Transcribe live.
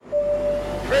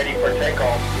ready for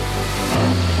takeoff.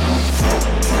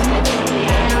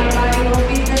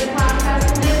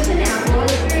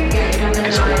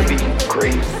 It's going to be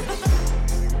great.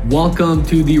 Welcome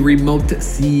to the Remote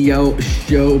CEO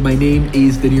Show. My name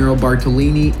is Danilo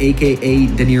Bartolini, aka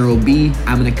Danilo B.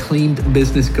 I'm an acclaimed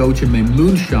business coach, and my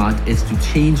moonshot is to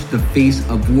change the face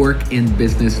of work and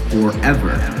business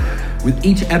forever. With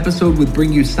each episode, we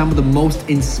bring you some of the most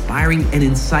inspiring and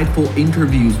insightful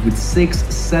interviews with 6,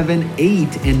 7,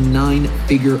 8, and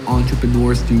 9-figure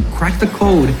entrepreneurs to crack the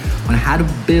code on how to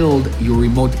build your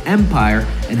remote empire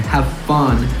and have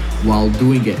fun while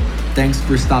doing it. Thanks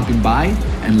for stopping by,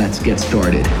 and let's get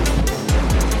started.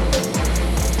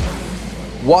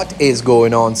 What is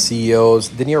going on, CEOs?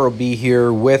 Danilo B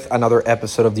here with another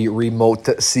episode of the Remote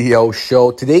CEO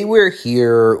Show. Today we're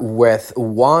here with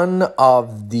one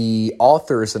of the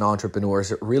authors and entrepreneurs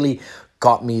that really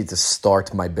got me to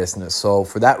start my business. So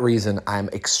for that reason, I'm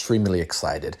extremely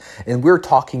excited. And we're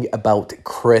talking about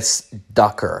Chris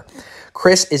Ducker.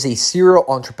 Chris is a serial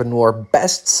entrepreneur,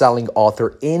 best-selling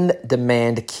author,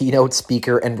 in-demand keynote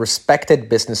speaker, and respected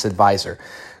business advisor.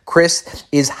 Chris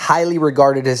is highly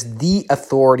regarded as the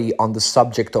authority on the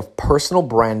subject of personal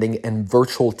branding and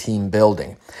virtual team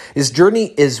building. His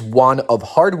journey is one of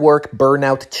hard work,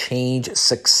 burnout, change,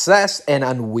 success, and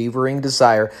unwavering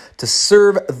desire to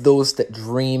serve those that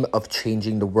dream of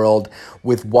changing the world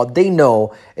with what they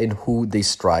know and who they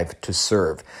strive to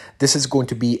serve. This is going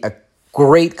to be a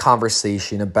great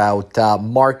conversation about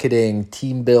marketing,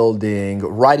 team building,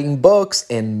 writing books,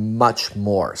 and much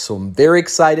more. So I'm very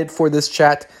excited for this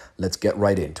chat. Let's get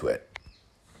right into it.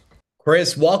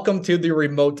 Chris, welcome to the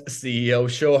Remote CEO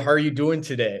Show. How are you doing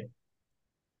today?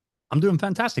 I'm doing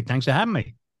fantastic. Thanks for having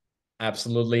me.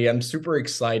 Absolutely. I'm super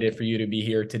excited for you to be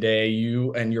here today.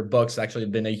 You and your books actually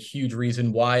have been a huge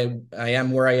reason why I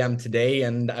am where I am today.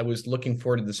 And I was looking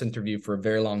forward to this interview for a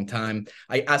very long time.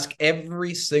 I ask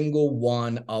every single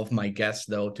one of my guests,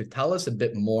 though, to tell us a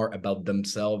bit more about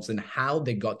themselves and how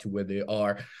they got to where they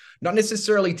are. Not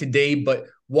necessarily today, but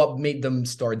what made them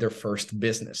start their first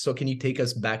business. So can you take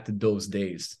us back to those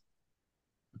days?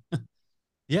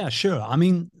 Yeah, sure. I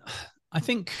mean, I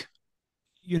think,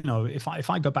 if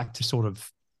I go back to sort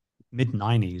of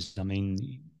mid-90s, I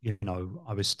mean,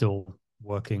 I was still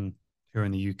working here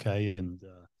in the UK and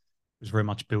was very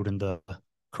much building the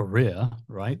career,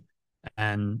 right?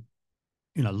 And,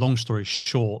 long story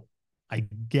short, I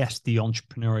guess the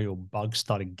entrepreneurial bug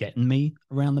started getting me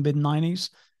around the mid-90s.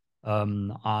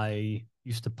 I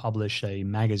used to publish a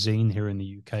magazine here in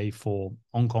the UK for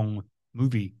Hong Kong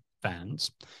movie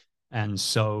fans. And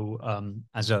so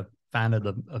as a fan of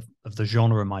the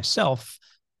genre myself,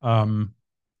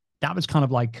 that was kind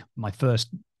of like my first,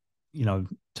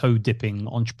 toe dipping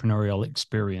entrepreneurial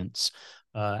experience.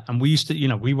 And we used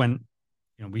to, we went,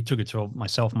 we took it to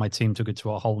myself and my team took it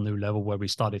to a whole new level where we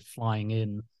started flying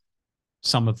in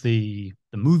some of the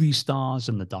movie stars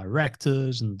and the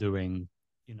directors and doing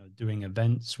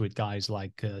events with guys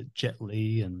like Jet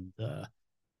Li and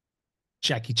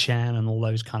Jackie Chan and all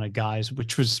those kind of guys,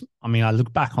 which was, I mean, I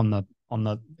look back on the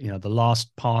the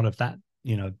last part of that,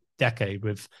 decade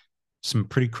with some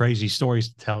pretty crazy stories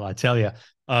to tell, I tell you.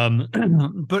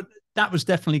 But that was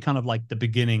definitely kind of like the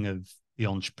beginning of the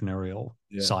entrepreneurial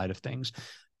side of things.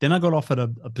 Then I got offered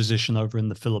a position over in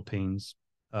the Philippines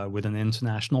with an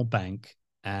international bank.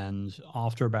 And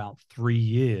after about 3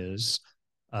 years,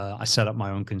 I set up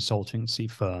my own consultancy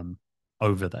firm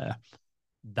over there.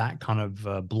 That kind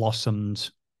of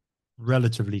blossomed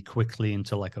relatively quickly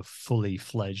into like a fully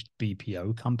fledged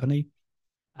BPO company.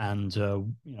 And,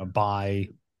 by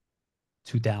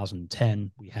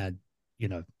 2010, we had,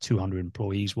 200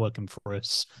 employees working for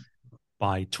us.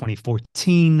 By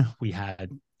 2014, we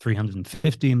had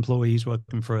 350 employees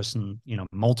working for us and,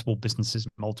 multiple businesses,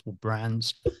 multiple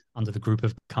brands under the group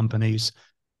of companies.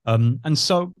 And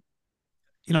so,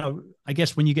 I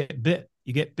guess when you get bit,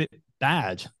 you get bit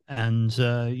bad. And,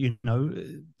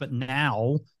 but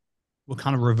now we're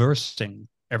kind of reversing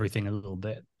everything a little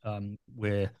bit.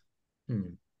 We're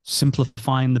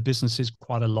simplifying the businesses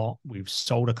quite a lot. We've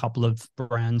sold a couple of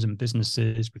brands and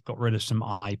businesses. We've got rid of some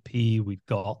IP. We've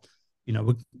got,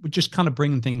 we're just kind of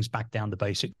bringing things back down to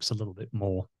basics a little bit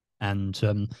more. And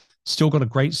still got a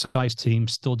great size team,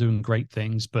 still doing great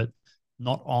things, but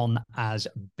not on as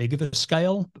big of a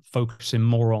scale, but focusing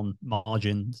more on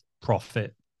margins,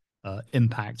 profit,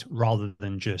 impact, rather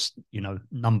than just,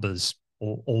 numbers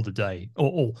all the day,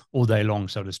 or all day long,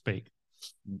 so to speak.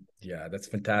 Yeah, that's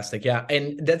fantastic. Yeah,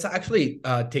 and that's actually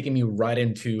taking me right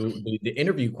into the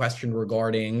interview question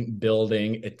regarding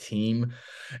building a team.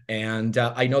 And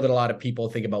I know that a lot of people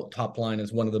think about top line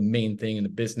as one of the main thing in the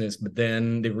business, but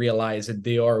then they realize that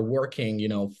they are working,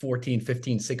 14,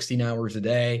 15, 16 hours a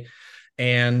day.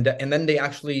 And then they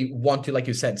actually want to, like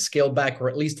you said, scale back or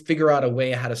at least figure out a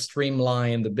way how to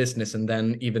streamline the business and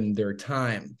then even their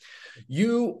time.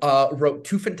 You wrote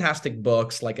two fantastic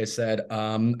books. Like I said,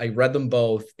 I read them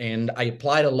both and I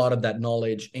applied a lot of that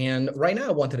knowledge. And right now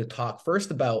I wanted to talk first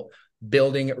about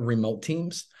building remote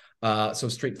teams. So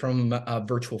straight from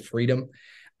virtual freedom.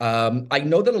 I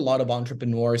know that a lot of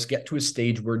entrepreneurs get to a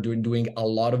stage where they're doing a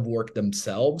lot of work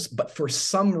themselves, but for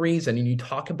some reason, and you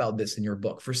talk about this in your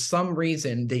book, for some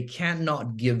reason, they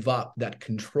cannot give up that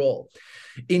control.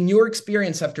 In your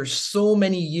experience, after so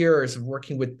many years of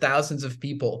working with thousands of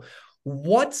people,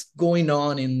 what's going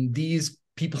on in these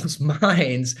people's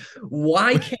minds?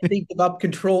 Why can't they give up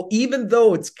control, even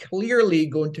though it's clearly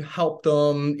going to help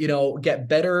them, get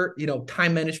better,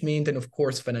 time management and of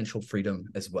course, financial freedom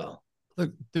as well?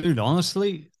 Look, dude,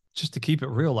 honestly, just to keep it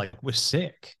real, like we're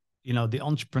sick. The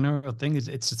entrepreneurial thing is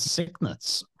it's a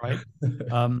sickness, right?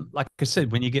 Like I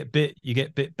said, when you get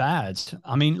bit bad.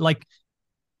 I mean, like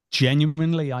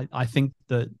genuinely, I think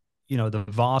that, the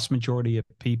vast majority of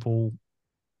people,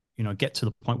 get to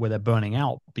the point where they're burning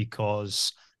out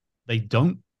because they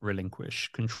don't relinquish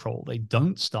control. They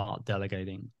don't start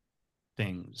delegating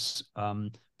things,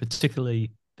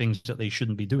 particularly things that they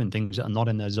shouldn't be doing, things that are not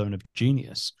in their zone of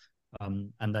genius.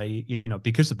 And they,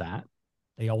 because of that,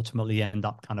 they ultimately end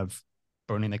up kind of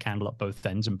burning the candle at both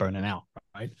ends and burning out,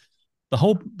 right? The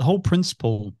whole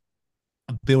principle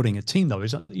of building a team, though,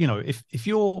 is, if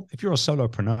you're a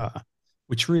solopreneur,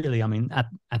 which really, I mean, at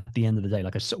the end of the day,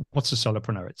 what's a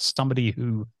solopreneur? It's somebody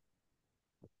who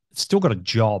still got a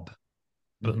job,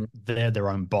 but they're their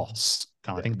own boss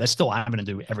kind of thing. They're still having to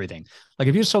do everything. Like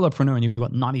if you're a solopreneur and you've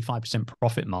got 95%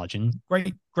 profit margin,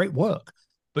 great work,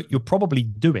 but you're probably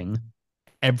doing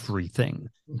everything.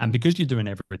 And because you're doing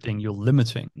everything, you're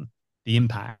limiting the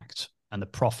impact and the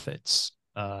profits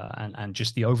and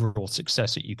just the overall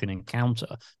success that you can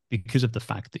encounter because of the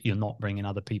fact that you're not bringing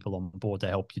other people on board to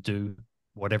help you do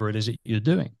whatever it is that you're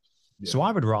doing. Yeah. So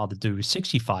I would rather do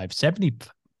 65,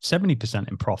 70%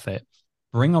 in profit,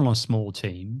 bring on a small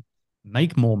team,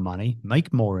 make more money,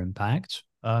 make more impact,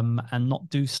 and not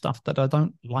do stuff that I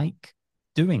don't like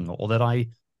doing or that I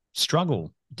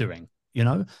struggle doing,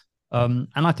 and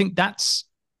I think that's,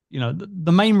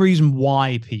 the main reason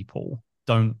why people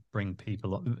don't bring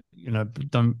people,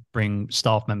 don't bring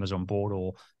staff members on board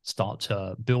or start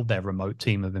to build their remote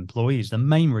team of employees. The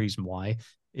main reason why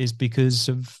is because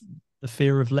of the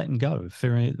fear of letting go,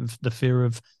 the fear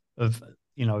of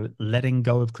letting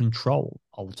go of control.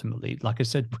 Ultimately, like I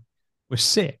said, we're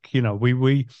sick. We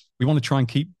want to try and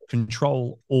keep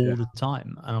control all the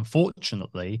time, and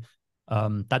unfortunately,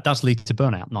 that does lead to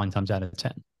burnout 9 times out of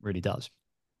 10. Really does.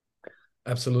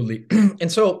 Absolutely. And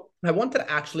so I wanted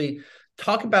to actually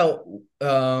talk about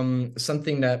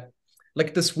something that,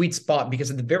 like the sweet spot,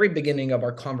 because at the very beginning of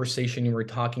our conversation, you were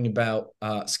talking about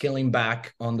scaling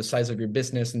back on the size of your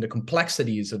business and the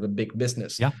complexities of a big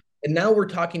business. Yeah. And now we're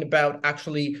talking about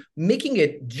actually making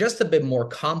it just a bit more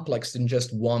complex than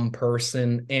just one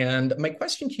person. And my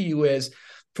question to you is,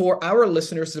 for our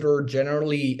listeners that are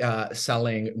generally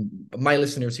my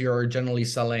listeners here are generally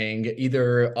selling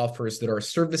either offers that are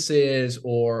services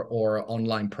or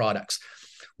online products.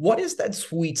 What is that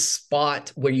sweet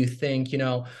spot where you think,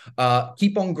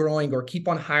 keep on growing or keep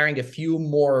on hiring a few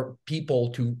more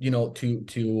people to,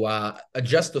 to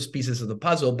adjust those pieces of the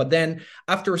puzzle. But then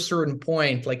after a certain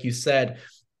point, like you said,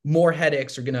 more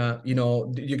headaches are gonna,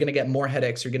 you're gonna get more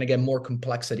headaches, you're gonna get more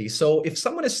complexity. So if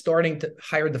someone is starting to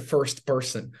hire the first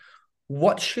person,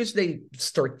 what should they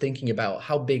start thinking about?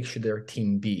 How big should their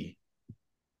team be?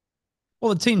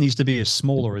 Well, the team needs to be as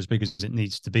small or as big as it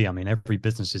needs to be. I mean, every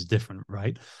business is different,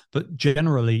 right? But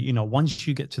generally, once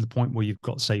you get to the point where you've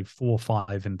got, say, 4 or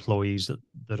 5 employees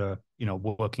that are,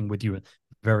 working with you at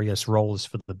various roles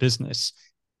for the business,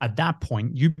 at that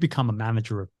point, you become a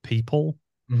manager of people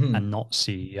and not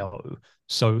CEO.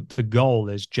 So the goal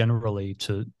is generally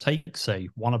to take, say,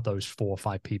 one of those 4 or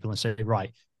 5 people and say,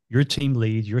 right, you're a team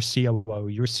lead, you're COO,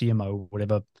 you're CMO,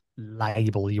 whatever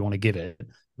label you want to give it.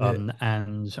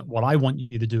 And what I want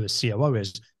you to do as COO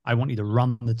is I want you to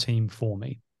run the team for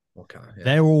me. Okay. Yeah.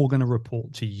 They're all going to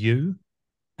report to you,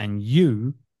 and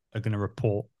you are going to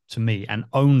report to me, and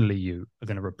only you are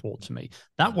going to report to me.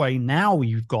 That way, now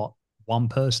you've got one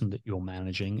person that you're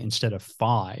managing instead of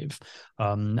 5.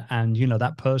 And,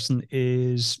 that person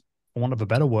is, for want of a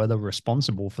better word, they're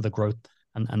responsible for the growth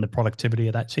and the productivity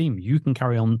of that team. You can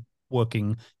carry on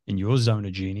working in your zone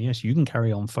of genius. You can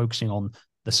carry on focusing on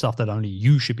the stuff that only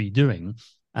you should be doing,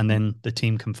 and then the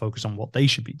team can focus on what they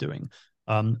should be doing.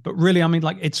 But really, I mean,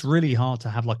 like, it's really hard to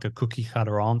have like a cookie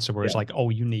cutter answer where it's like, oh,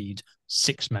 you need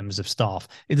 6 members of staff.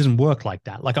 It doesn't work like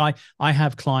that. Like I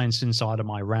have clients inside of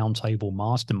my roundtable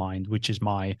mastermind, which is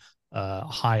my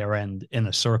higher end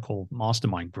inner circle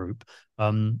mastermind group.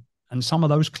 And some of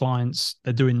those clients,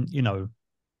 they're doing,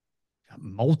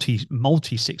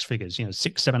 multi 6 figures,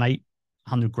 6, 7,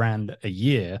 800 grand a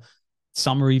year.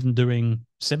 Some are even doing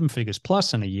 7 figures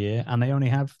plus in a year, and they only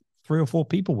have 3 or 4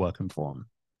 people working for them.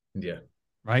 Yeah.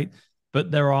 Right. But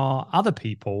there are other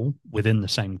people within the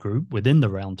same group, within the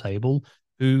round table,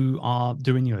 who are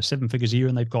doing, 7 figures a year,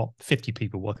 and they've got 50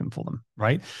 people working for them.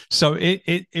 Right. So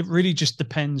it really just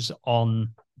depends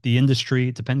on the industry.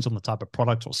 It depends on the type of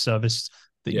product or service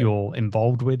that you're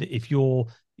involved with. If you're,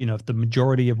 if the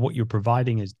majority of what you're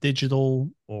providing is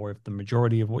digital, or if the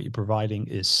majority of what you're providing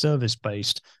is service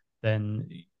based, then,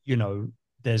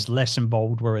 there's less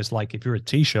involved. Whereas, like, if you're a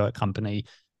t-shirt company,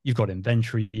 you've got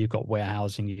inventory, you've got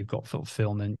warehousing, you've got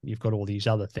fulfillment, you've got all these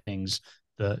other things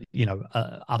that,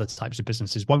 other types of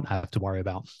businesses won't have to worry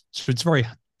about. So it's very,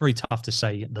 very tough to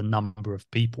say the number of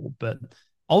people, but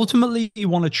ultimately you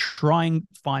want to try and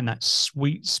find that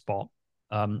sweet spot.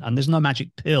 And there's no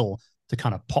magic pill to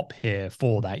kind of pop here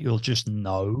for that. You'll just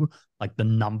know, like, the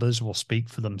numbers will speak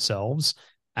for themselves.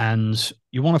 And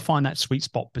you want to find that sweet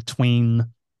spot between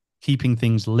keeping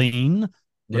things lean,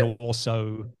 but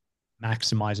also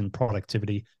maximizing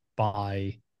productivity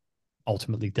by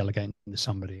ultimately delegating to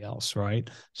somebody else, right?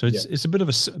 So it's a bit of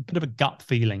a gut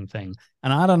feeling thing.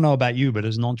 And I don't know about you, but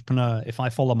as an entrepreneur, if I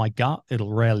follow my gut,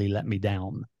 it'll rarely let me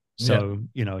down. So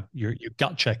your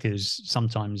gut check is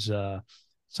sometimes the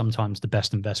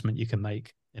best investment you can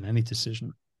make in any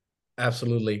decision.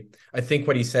 Absolutely. I think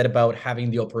what he said about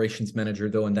having the operations manager,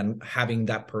 though, and then having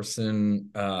that person,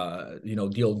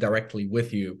 deal directly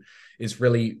with you, is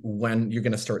really when you're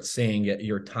going to start seeing it,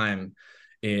 your time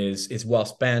is well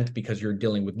spent, because you're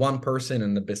dealing with one person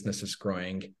and the business is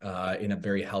growing in a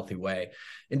very healthy way.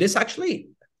 And this actually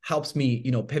helps me,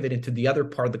 pivot into the other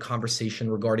part of the conversation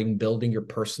regarding building your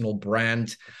personal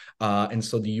brand. And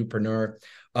so the youpreneur.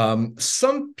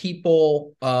 Some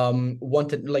people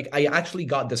wanted, like, I actually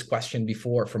got this question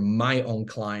before from my own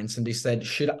clients, and they said,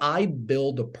 should I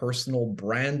build a personal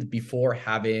brand before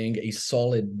having a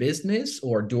solid business,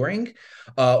 or during,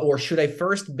 or should I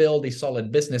first build a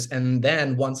solid business, and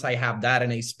then once I have that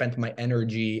and I spent my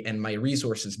energy and my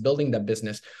resources building that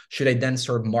business, should I then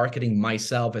start marketing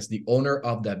myself as the owner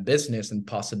of that business and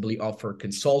possibly offer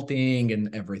consulting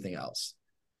and everything else?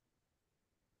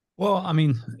 Well, I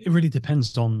mean, it really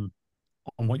depends on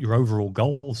what your overall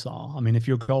goals are. I mean, if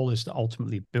your goal is to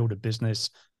ultimately build a business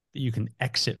that you can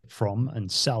exit from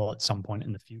and sell at some point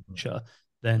in the future,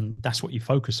 then that's what you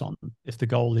focus on. If the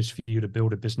goal is for you to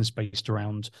build a business based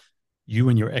around you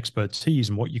and your expertise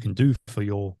and what you can do for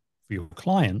your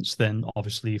clients, then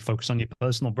obviously you focus on your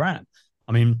personal brand.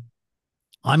 I mean,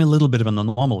 I'm a little bit of an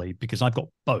anomaly because I've got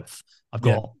both. I've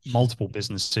got multiple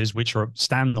businesses which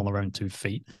stand on their own 2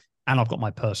 feet, and I've got my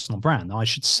personal brand. Now, I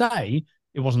should say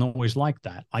it wasn't always like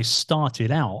that. I started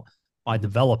out by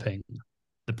developing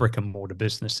the brick and mortar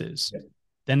businesses.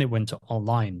 Then it went to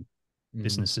online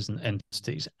businesses and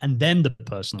entities. And then the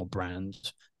personal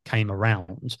brand came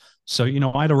around. So,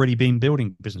 I'd already been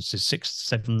building businesses 6,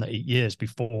 7, 8 years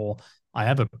before I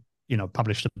ever,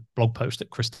 published a blog post at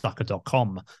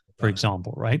chrisducker.com, for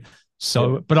example, right?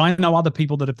 So, but I know other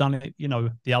people that have done it,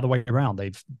 the other way around.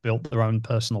 They've built their own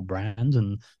personal brand,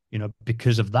 and,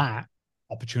 because of that,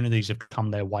 opportunities have come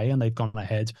their way, and they've gone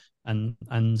ahead and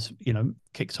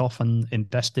kicked off and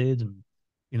invested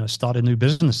and, started new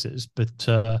businesses. But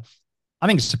I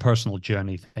think it's a personal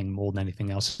journey thing more than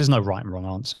anything else. There's no right and wrong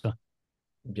answer.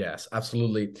 Yes,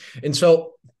 absolutely. And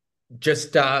so,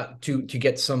 just to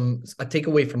get a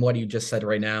takeaway from what you just said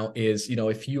right now is,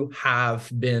 if you have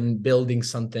been building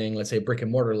something, let's say brick and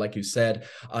mortar, like you said,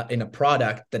 in a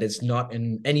product that is not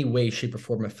in any way, shape, or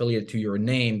form affiliated to your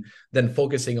name, then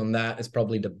focusing on that is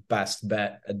probably the best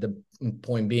bet, at the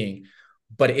point being.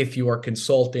 But if you are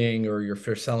consulting or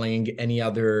you're selling any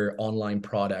other online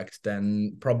product,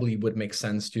 then probably would make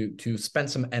sense to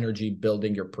spend some energy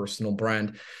building your personal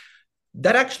brand.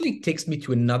 That actually takes me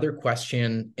to another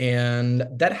question, and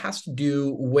that has to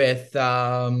do with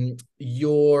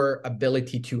your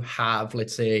ability to have,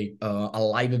 let's say, a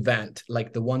live event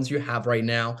like the ones you have right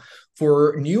now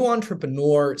for new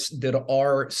entrepreneurs that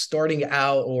are starting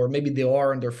out, or maybe they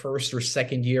are in their first or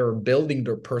second year of building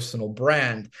their personal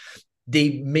brand.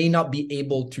 they may not be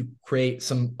able to create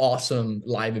some awesome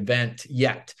live event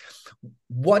yet.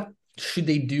 What should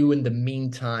they do in the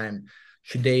meantime?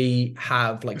 Should they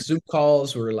have like Zoom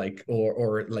calls or like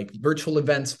virtual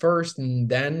events first and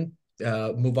then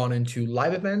move on into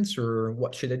live events, or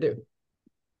what should they do?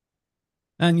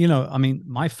 And I mean,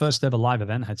 my first ever live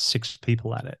event had 6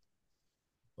 people at it.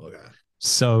 Okay.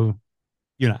 So,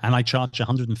 and I charge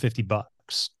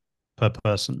 $150 per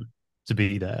person to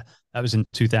be there. That was in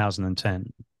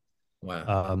 2010.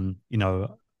 Wow.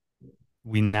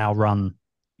 We now run,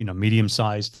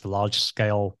 medium-sized to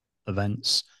large-scale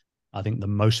events. I think the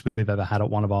most we've ever had at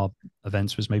one of our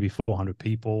events was maybe 400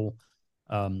 people.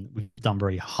 We've done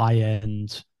very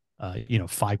high-end,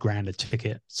 $5,000 a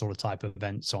ticket sort of type of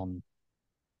events on,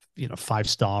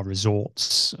 5-star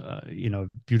resorts,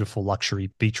 beautiful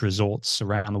luxury beach resorts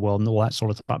around the world and all that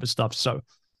sort of type of stuff. So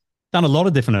done a lot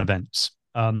of different events.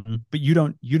 But you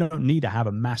don't need to have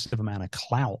a massive amount of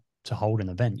clout to hold an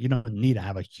event. You don't need to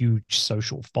have a huge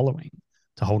social following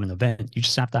to hold an event. You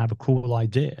just have to have a cool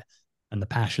idea and the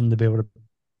passion to be able to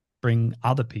bring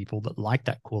other people that like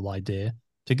that cool idea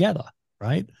together,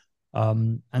 right?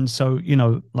 And so,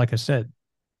 like I said,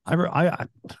 I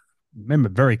remember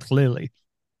very clearly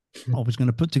I was going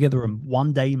to put together a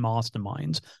one-day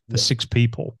mastermind for 6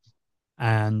 people.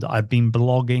 And I've been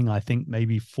blogging, I think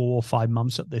maybe 4 or 5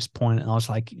 months at this point. And I was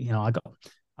like, I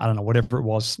don't know, whatever it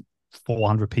was,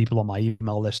 400 people on my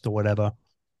email list or whatever.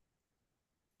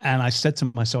 And I said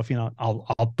to myself,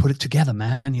 I'll put it together,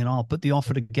 man. I'll put the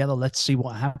offer together. Let's see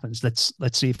what happens. Let's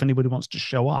see if anybody wants to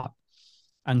show up.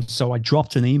 And so I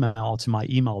dropped an email to my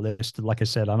email list. Like I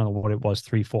said, I don't know what it was,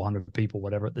 300-400 people,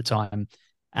 whatever at the time.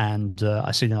 And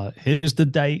I said, here's the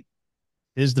date,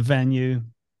 here's the venue,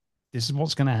 this is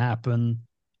what's going to happen,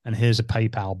 and here's a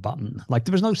PayPal button. Like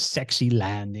there was no sexy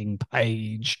landing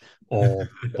page or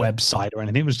website or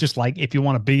anything. It was just like, if you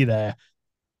want to be there,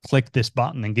 click this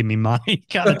button and give me money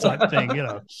kind of type thing,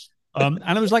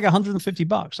 And it was like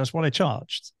 $150. That's what I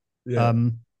charged. Yeah.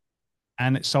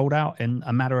 And it sold out in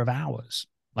a matter of hours.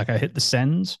 Like I hit the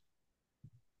send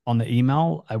on the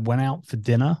email. I went out for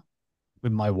dinner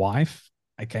with my wife.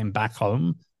 I came back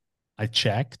home. I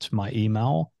checked my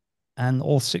email and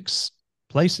all 6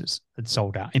 places had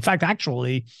sold out. In fact,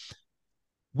 actually,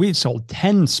 we had sold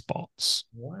 10 spots.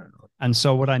 Wow. And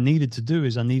so what I needed to do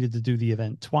is I needed to do the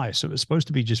event twice. So it was supposed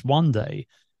to be just one day,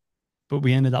 but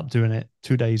we ended up doing it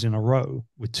 2 days in a row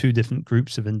with 2 different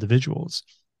groups of individuals.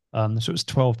 So it was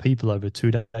 12 people over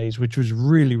 2 days, which was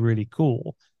really, really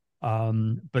cool.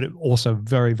 But it also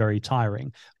very, very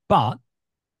tiring. But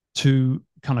to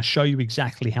kind of show you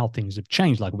exactly how things have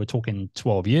changed, like we're talking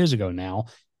 12 years ago now,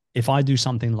 if I do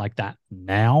something like that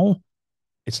now,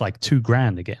 it's like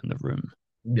 $2,000 to get in the room.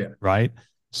 Yeah. Right.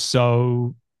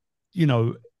 So,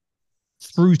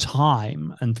 through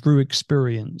time and through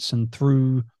experience and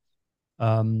through,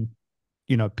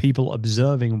 people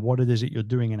observing what it is that you're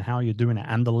doing and how you're doing it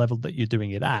and the level that you're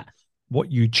doing it at,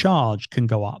 what you charge can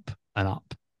go up and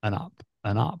up and up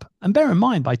and up. And bear in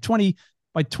mind, by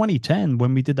 2010,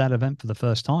 when we did that event for the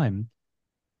first time,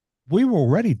 we were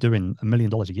already doing $1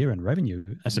 million a year in revenue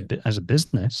as a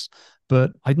business,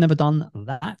 but I'd never done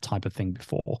that type of thing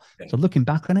before. So looking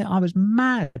back on it, I was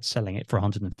mad selling it for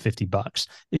 $150.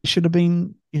 It should have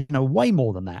been, way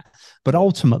more than that. But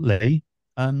ultimately,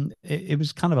 it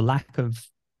was kind of a lack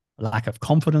of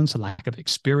confidence, a lack of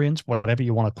experience, whatever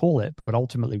you want to call it. But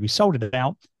ultimately, we sold it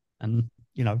out, and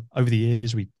over the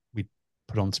years, we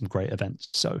put on some great events.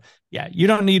 So yeah, you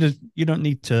don't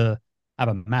need to have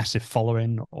a massive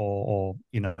following or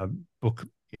book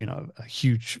a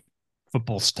huge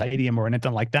football stadium or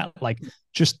anything like that. Like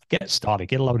just get started,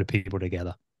 get a load of people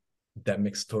together. That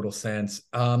makes total sense.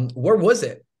 Where was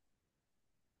it?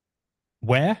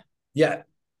 Where? Yeah.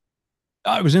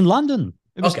 It was in London.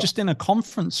 It was Okay. just in a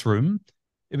conference room.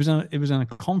 It was in a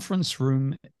conference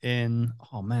room in,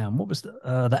 oh man, what was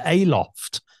the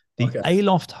Aloft,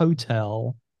 Aloft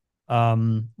Hotel,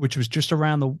 which was just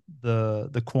around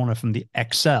the corner from the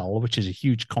XL, which is a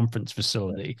huge conference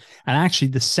facility. And actually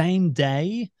the same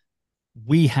day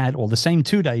the same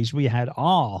 2 days we had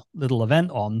our little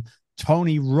event on,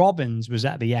 Tony Robbins was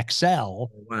at the XL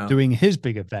doing his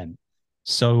big event.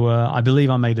 So I believe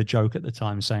I made a joke at the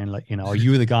time saying, like, are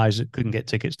you the guys that couldn't get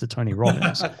tickets to Tony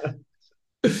Robbins?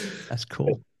 That's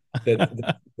cool.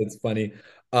 That's funny.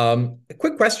 A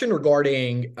quick question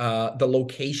regarding the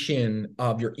location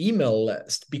of your email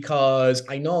list, because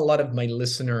I know a lot of my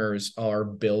listeners are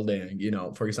building,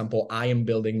 for example, I am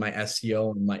building my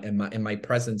SEO and my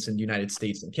presence in the United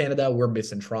States and Canada. We're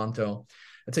based in Toronto.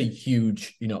 that's a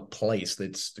huge, place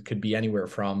it could be anywhere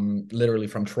from literally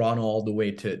from Toronto all the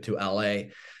way to LA.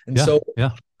 And Yeah, so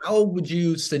yeah. how would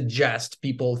you suggest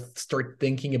people start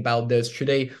thinking about this? Should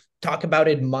they talk about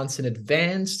it months in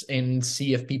advance and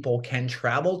see if people can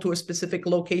travel to a specific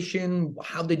location?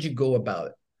 How did you go about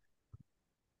it?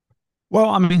 Well,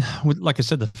 I mean, like I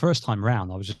said, the first time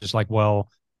round, I was just like,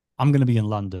 well, I'm going to be in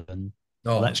London.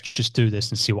 Oh, Let's just do this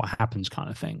and see what happens, kind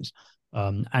of things.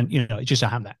 And it just so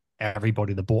happened that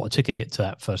everybody that bought a ticket to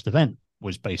that first event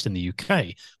was based in the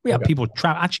UK. We had okay. people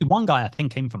travel. Actually, one guy I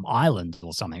think came from Ireland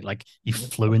or something. Like he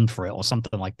flew in for it or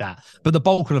something like that. But the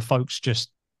bulk of the folks just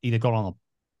either got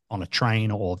on a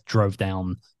train or drove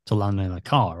down to London in a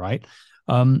car, right?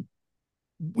 Um,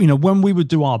 when we would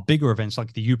do our bigger events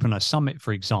like the UPNA Summit,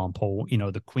 for example,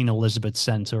 the Queen Elizabeth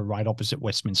Centre right opposite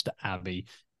Westminster Abbey,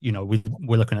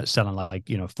 we're looking at selling like,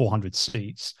 400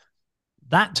 seats.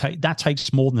 That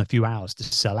takes more than a few hours to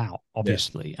sell out, Yeah.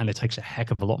 obviously, and it takes a heck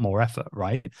of a lot more effort,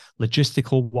 right?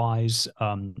 Logistical wise,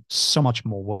 so much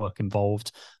more work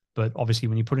involved. But obviously,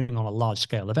 when you're putting on a large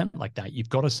scale event like that, you've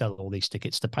got to sell all these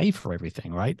tickets to pay for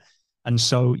everything, right? And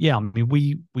so, yeah, I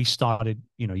mean, we started,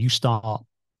 you start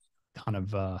kind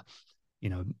of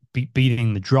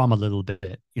beating the drum a little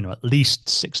bit, at least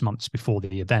 6 months before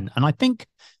the event. And I think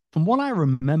from what I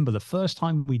remember, the first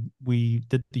time we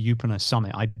did the UPNA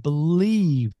Summit, I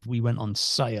believe we went on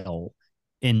sale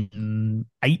in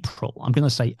April. I'm going to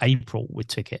say April with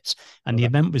tickets, and the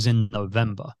Okay. event was in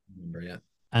November. Yeah.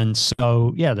 And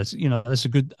so, yeah, that's a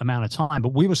good amount of time.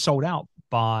 But we were sold out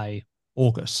by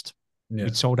August. Yeah.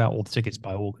 We'd sold out all the tickets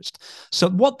by August. So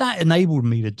what that enabled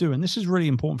me to do, and this is really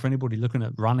important for anybody looking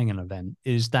at running an event,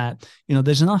 is that,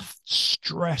 there's enough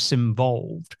stress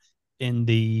involved in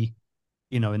the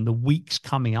weeks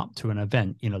coming up to an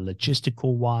event,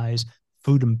 logistical wise,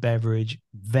 food and beverage,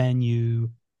 venue,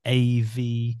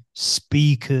 AV,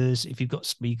 speakers, if you've got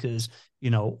speakers,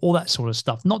 all that sort of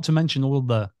stuff, not to mention all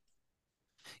the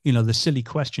silly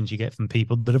questions you get from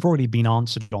people that have already been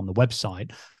answered on the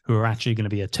website who are actually going to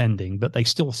be attending, but they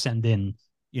still send in,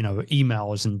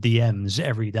 emails and DMs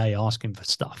every day asking for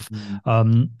stuff.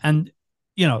 And,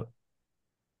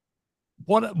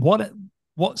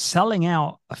 what selling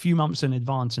out a few months in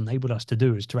advance enabled us to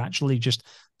do is to actually just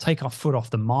take our foot off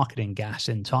the marketing gas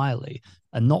entirely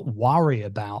and not worry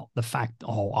about the fact,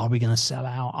 are we going to sell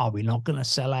out? Are we not going to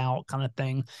sell out, kind of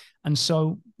thing. And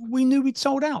so we knew we'd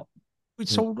sold out. We'd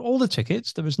sold all the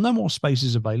tickets. There was no more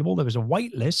spaces available. There was a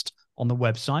wait list on the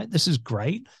website. This is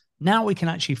great. Now we can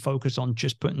actually focus on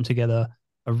just putting together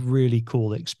a really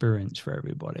cool experience for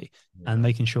everybody and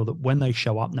making sure that when they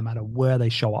show up, no matter where they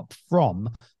show up from,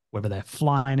 whether they're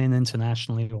flying in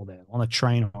internationally or they're on a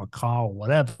train or a car or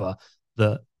whatever,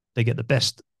 that they get the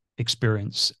best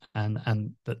experience and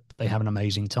that they have an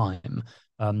amazing time.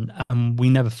 And we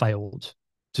never failed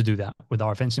to do that with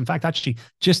our events. In fact, actually,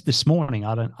 just this morning,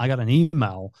 I got an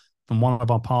email from one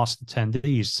of our past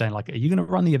attendees saying, like, are you going to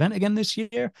run the event again this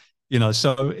year?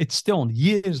 So it's still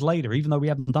years later, even though we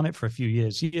haven't done it for a few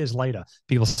years later,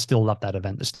 people still love that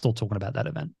event. They're still talking about that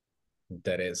event.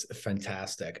 That is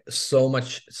fantastic. So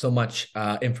much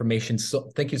information. So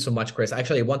thank you so much, Chris.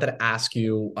 Actually, I wanted to ask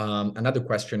you another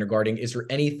question regarding, is there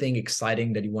anything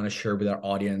exciting that you want to share with our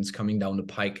audience coming down the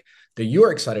pike that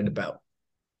you're excited about?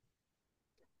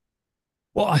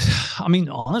 Well, I mean,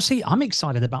 honestly, I'm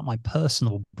excited about my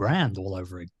personal brand all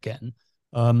over again.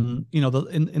 In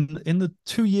the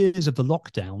 2 years of the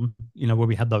lockdown, where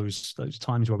we had those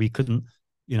times where we couldn't,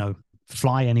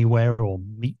 fly anywhere or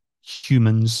meet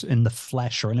humans in the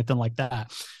flesh or anything like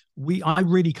that, I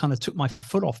really kind of took my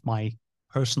foot off my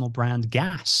personal brand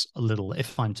gas a little,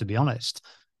 if I'm to be honest.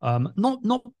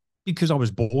 Not because I was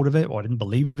bored of it or I didn't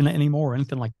believe in it anymore or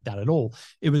anything like that at all.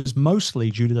 It was mostly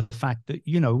due to the fact that,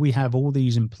 we have all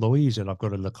these employees that I've got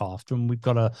to look after and we've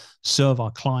got to serve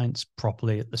our clients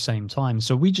properly at the same time.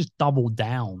 So we just doubled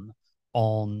down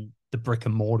on the brick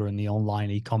and mortar and the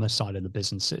online e-commerce side of the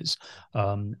businesses,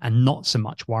 and not so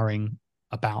much worrying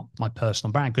about my personal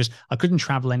brand because I couldn't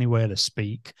travel anywhere to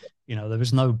speak. There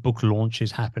was no book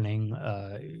launches happening.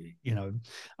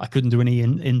 I couldn't do any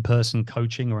in-person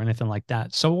coaching or anything like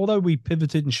that. So although we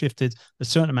pivoted and shifted a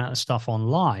certain amount of stuff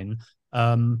online,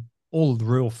 all of the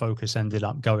real focus ended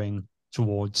up going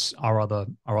towards our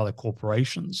other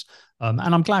corporations. And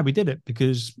I'm glad we did it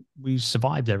because we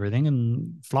survived everything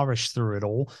and flourished through it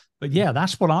all. But yeah,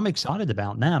 that's what I'm excited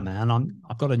about now, man.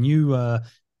 I've got a new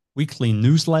weekly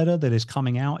newsletter that is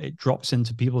coming out. It drops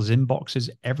into people's inboxes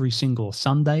every single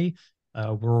Sunday.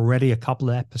 We're already a couple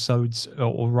of episodes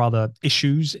or rather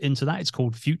issues into that. It's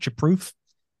called Future Proof.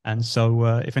 And so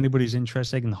if anybody's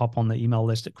interested, they can hop on the email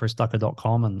list at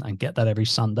chrisducker.com and get that every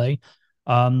Sunday.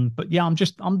 But yeah, I'm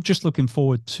just looking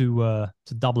forward to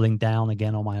doubling down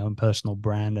again on my own personal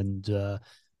brand, and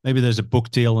maybe there's a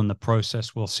book deal in the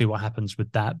process. We'll see what happens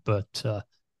with that. But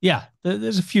yeah,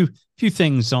 there's a few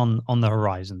things on the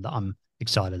horizon that I'm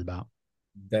excited about.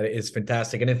 That is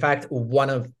fantastic. And in fact, one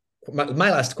of my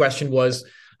last question was,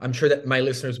 I'm sure that my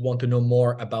listeners want to know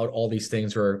more about all these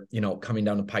things or, coming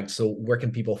down the pike. So where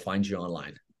can people find you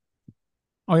online?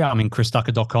 Oh yeah, I mean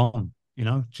christucker.com.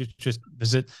 Just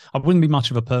visit. I wouldn't be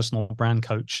much of a personal brand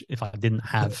coach if I didn't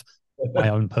have my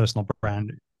own personal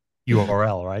brand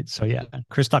URL, right? So yeah,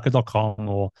 christucker.com,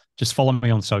 or just follow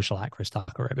me on social at Chris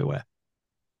Tucker everywhere.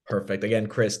 Perfect. Again,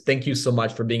 Chris, thank you so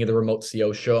much for being at the Remote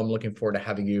CEO Show. I'm looking forward to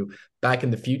having you back in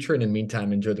the future. And in the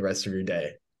meantime, enjoy the rest of your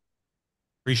day.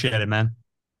 Appreciate it, man.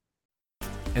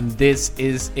 And this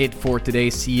is it for today,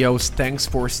 CEOs. Thanks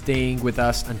for staying with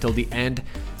us until the end.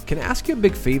 Can I ask you a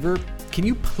big favor? Can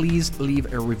you please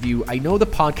leave a review? I know the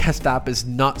podcast app is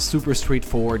not super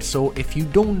straightforward, so if you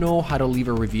don't know how to leave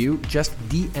a review, just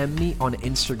DM me on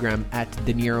Instagram at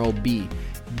DeNieroB,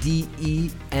 DENIEROB,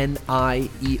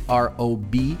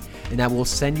 and I will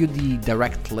send you the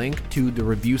direct link to the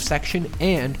review section.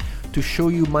 And to show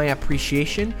you my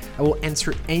appreciation, I will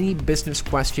answer any business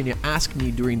question you ask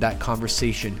me during that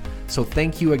conversation. So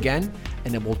thank you again,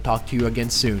 and I will talk to you again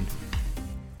soon.